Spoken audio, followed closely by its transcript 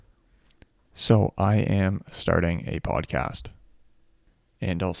So I am starting a podcast,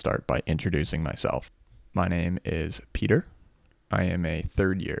 and I'll start by introducing myself. My name is Peter. I am a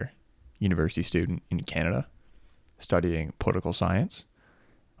third-year university student in Canada studying political science,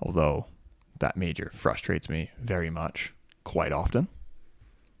 although that major frustrates me very much quite often.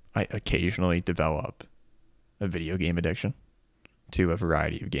 I occasionally develop a video game addiction to a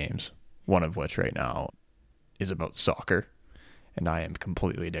variety of games, one of which right now is about soccer, and I am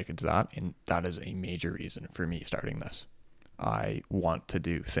completely addicted to that, and that is a major reason for me starting this. I want to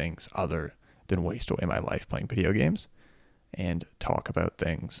do things other than waste away my life playing video games and talk about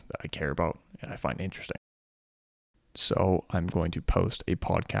things that I care about and I find interesting. So I'm going to post a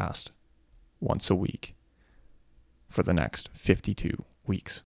podcast once a week for the next 52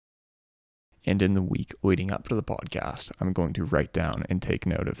 weeks. And in the week leading up to the podcast, I'm going to write down and take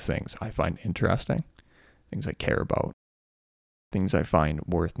note of things I find interesting, things I care about, things I find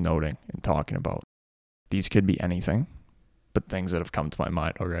worth noting and talking about. These could be anything, but things that have come to my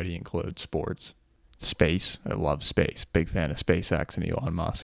mind already include sports, space. I love space. Big fan of SpaceX and Elon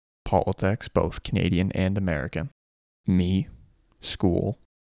Musk. Politics, both Canadian and American. Me, school,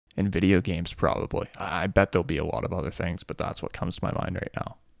 and video games probably. I bet there'll be a lot of other things, but that's what comes to my mind right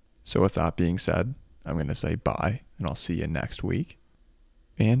now. So with that being said, I'm going to say bye, and I'll see you next week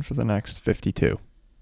and for the next 52.